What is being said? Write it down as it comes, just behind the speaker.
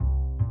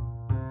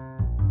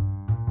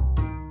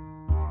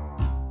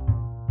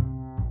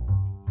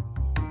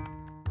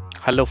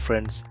Hello,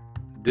 friends.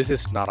 This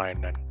is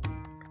Narayanan.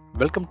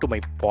 Welcome to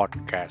my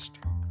podcast.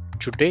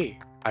 Today,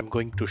 I'm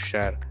going to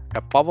share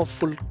a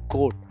powerful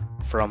quote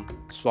from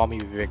Swami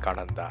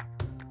Vivekananda.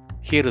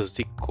 Here is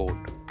the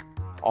quote: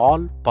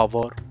 all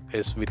power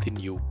is within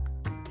you.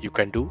 You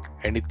can do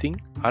anything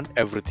and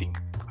everything.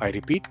 I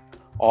repeat,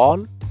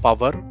 all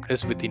power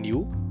is within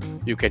you.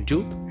 You can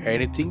do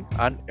anything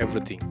and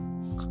everything.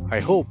 I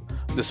hope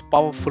this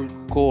powerful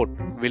quote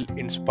will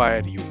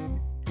inspire you.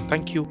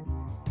 Thank you.